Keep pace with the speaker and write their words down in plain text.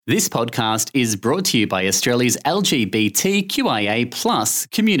This podcast is brought to you by Australia's LGBTQIA+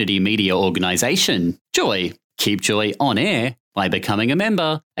 community media organisation, Joy. Keep Joy on air by becoming a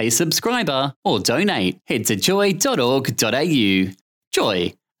member, a subscriber, or donate. Head to joy.org.au.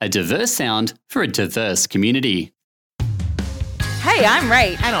 Joy, a diverse sound for a diverse community. Hey, I'm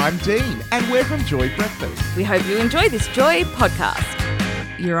Rach. And I'm Dean, and we're from Joy Breakfast. We hope you enjoy this Joy podcast.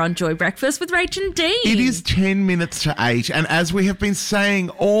 You're on Joy Breakfast with Rach and Dean. It is 10 minutes to 8, and as we have been saying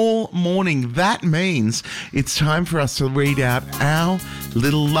all morning, that means it's time for us to read out our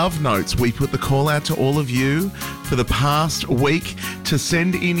little love notes. We put the call out to all of you for the past week to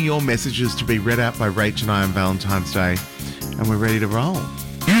send in your messages to be read out by Rach and I on Valentine's Day, and we're ready to roll.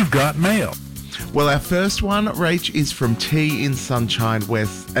 You've got mail. Well, our first one, Rach, is from Tea in Sunshine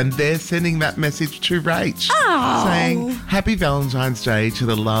West, and they're sending that message to Rach, saying, Happy Valentine's Day to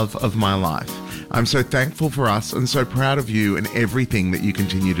the love of my life. I'm so thankful for us and so proud of you and everything that you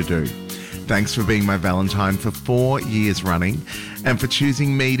continue to do. Thanks for being my Valentine for 4 years running and for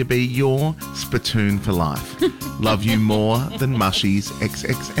choosing me to be your spittoon for life. Love you more than Mushies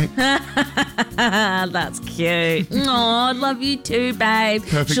XXX. That's cute. Oh, love you too, babe.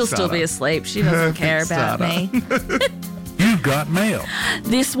 Perfect She'll starter. still be asleep. She doesn't care about me. You've got mail.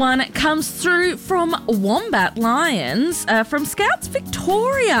 This one comes through from Wombat Lions from Scouts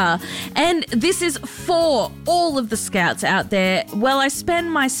Victoria. And this is for all of the Scouts out there. Well, I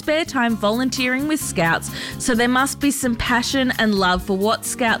spend my spare time volunteering with Scouts, so there must be some passion and love for what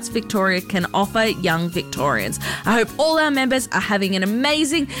Scouts Victoria can offer young Victorians. I hope all our members are having an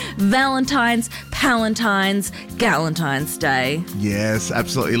amazing Valentines, Palentines, Galentines Day. Yes,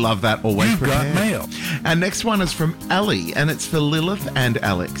 absolutely love that. Always You've got prepared. mail. Our next one is from Ali, and it's for Lilith and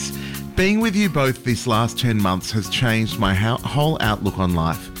Alex. Being with you both this last 10 months has changed my whole outlook on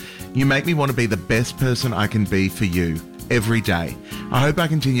life. You make me want to be the best person I can be for you every day. I hope I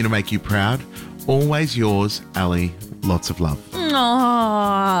continue to make you proud. Always yours, Ali. Lots of love.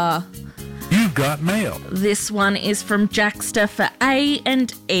 Aww. You've got mail. This one is from Jackster for A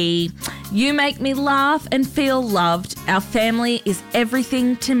and E. You make me laugh and feel loved. Our family is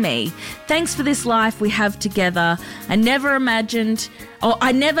everything to me. Thanks for this life we have together. I never in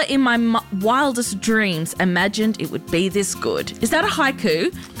my wildest dreams imagined it would be this good. Is that a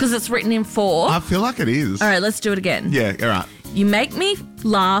haiku? Because it's written in 4. I feel like it is. All right, let's do it again. Yeah, all right. You make me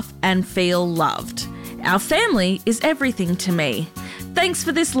laugh and feel loved. Our family is everything to me. Thanks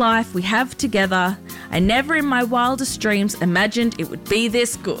for this life we have together. I never in my wildest dreams imagined it would be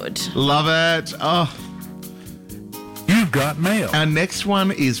this good. Love it. Oh. You've got mail. Our next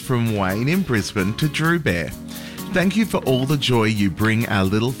one is from Wayne in Brisbane to Drew Bear. Thank you for all the joy you bring our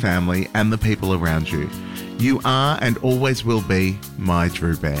little family and the people around you. You are and always will be my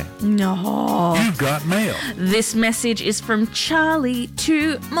Drew Bear. No. You've got mail. This message is from Charlie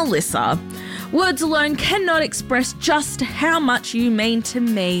to Melissa. Words alone cannot express just how much you mean to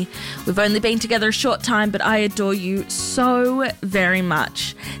me. We've only been together a short time, but I adore you so very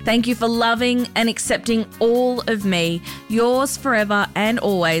much. Thank you for loving and accepting all of me. Yours forever and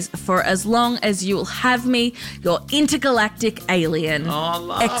always, for as long as you will have me, your intergalactic alien. Oh,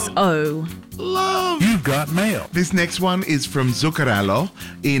 love. XO. Love. You've got mail. This next one is from Zuccarello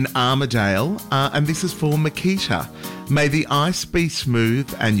in Armadale, and this is for Makita. May the ice be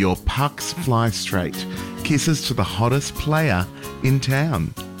smooth and your pucks fly straight. Kisses to the hottest player in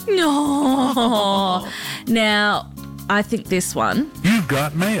town. No. Now, I think this one You've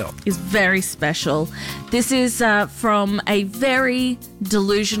got mail. is very special. This is from a very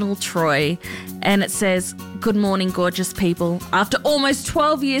delusional Troy, and it says, Good morning, gorgeous people. After almost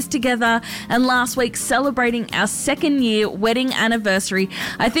 12 years together and last week celebrating our 2nd year wedding anniversary,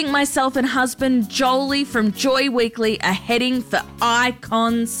 I think myself and husband Jolie from Joy Weekly are heading for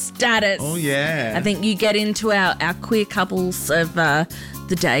icon status. Oh, yeah. I think you get into our queer couples of the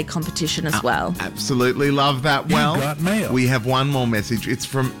day competition as well. Absolutely love that. Well, got mail. we have one more message. It's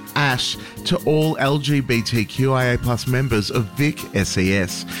from Ash to all LGBTQIA+ members of Vic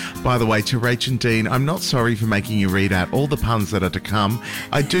SES. By the way, to Rach and Dean, I'm not sorry for making you read out all the puns that are to come.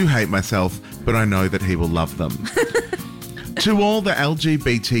 I do hate myself, but I know that he will love them. To all the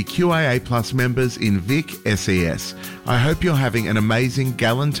LGBTQIA+ members in Vic SES, I hope you're having an amazing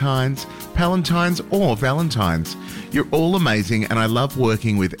Galentines, Palentines or Valentines. You're all amazing and I love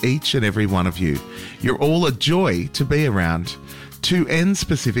working with each and every one of you. You're all a joy to be around. To N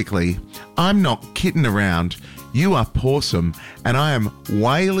specifically, I'm not kidding around. You are pawsome and I am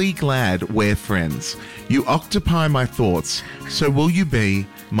whaley glad we're friends. You occupy my thoughts, so will you be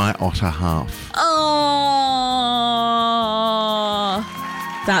my otter half? Oh.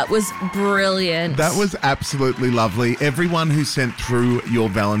 That was brilliant. That was absolutely lovely. Everyone who sent through your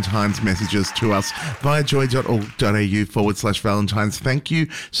Valentine's messages to us via joy.org.au/Valentines, thank you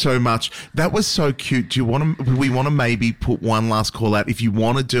so much. That was so cute. We want to maybe put one last call out. If you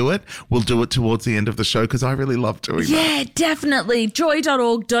want to do it, we'll do it towards the end of the show because I really love doing that. Yeah, definitely.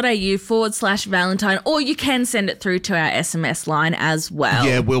 joy.org.au/Valentine, or you can send it through to our SMS line as well.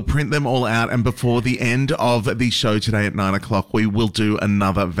 Yeah, we'll print them all out, and before the end of the show today at 9 o'clock, we will do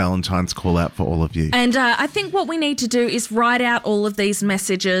another Valentine's call out for all of you. And I think what we need to do is write out all of these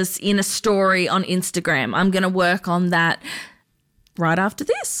messages in a story on Instagram. I'm going to work on that right after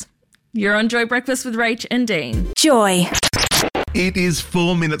this. You're on Joy Breakfast with Rach and Dean. Joy. It is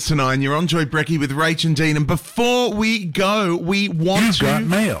 4 minutes to 9. You're on Joy Brecky with Rach and Dean. And before we go, we want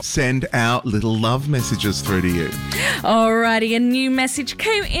to send our little love messages through to you. Alrighty, a new message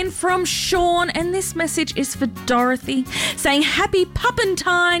came in from Sean, and this message is for Dorothy, saying, Happy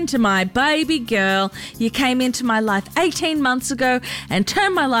Palentine to my baby girl. You came into my life 18 months ago and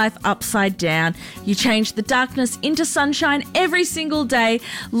turned my life upside down. You changed the darkness into sunshine every single day.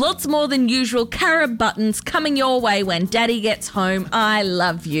 Lots more than usual carrot buttons coming your way when Daddy gets home. I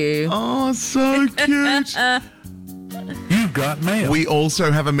love you. Oh, so cute. You've got mail. We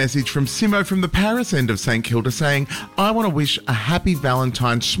also have a message from Simo from the Paris end of St Kilda saying, I want to wish a happy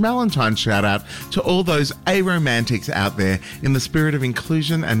Valentine's Schmalentine shout out to all those aromantics out there in the spirit of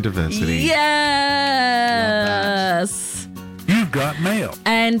inclusion and diversity. Yes. You've got mail.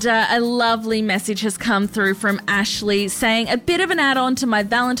 And a lovely message has come through from Ashley saying a bit of an add-on to my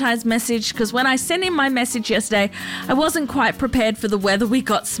Valentine's message, because when I sent in my message yesterday, I wasn't quite prepared for the weather we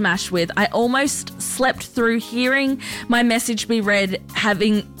got smashed with. I almost slept through hearing my message be read,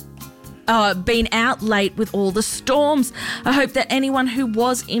 having been out late with all the storms. I hope that anyone who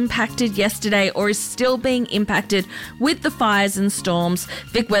was impacted yesterday or is still being impacted with the fires and storms,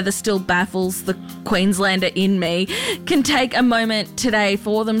 Vic weather still baffles the Queenslander in me, can take a moment today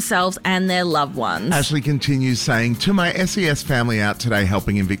for themselves and their loved ones. Ashley continues saying, to my SES family out today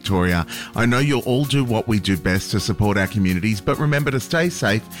helping in Victoria, I know you'll all do what we do best to support our communities, but remember to stay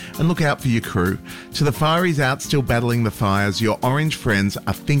safe and look out for your crew. To the fireys out still battling the fires, your orange friends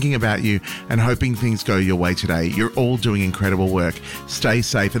are thinking about you and hoping things go your way today. You're all doing incredible work. Stay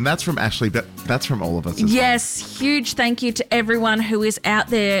safe. And that's from Ashley, but that's from all of us as well. Yes, huge thank you to everyone who is out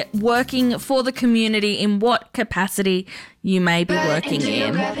there working for the community in what capacity you may be working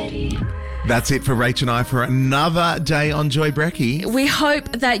in. That's it for Rach and I for another day on Joy Brecky. We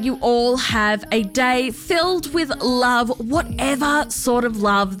hope that you all have a day filled with love, whatever sort of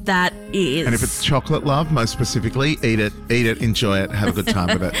love that is. And if it's chocolate love, most specifically, eat it, enjoy it, have a good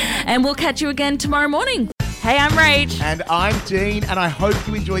time with it. And we'll catch you again tomorrow morning. Hey, I'm Rach. And I'm Dean, and I hope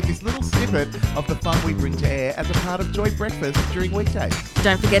you enjoyed this little snippet of the fun we bring to air as a part of Joy Breakfast during weekdays.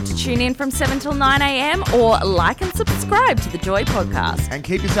 Don't forget to tune in from 7 till 9 a.m. or like and subscribe to the Joy podcast. And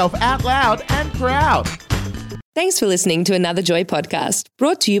keep yourself out loud and proud. Thanks for listening to another Joy podcast,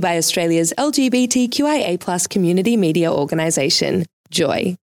 brought to you by Australia's LGBTQIA+ community media organisation,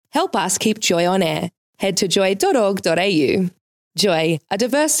 Joy. Help us keep Joy on air. Head to joy.org.au. Joy, a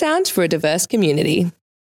diverse sound for a diverse community.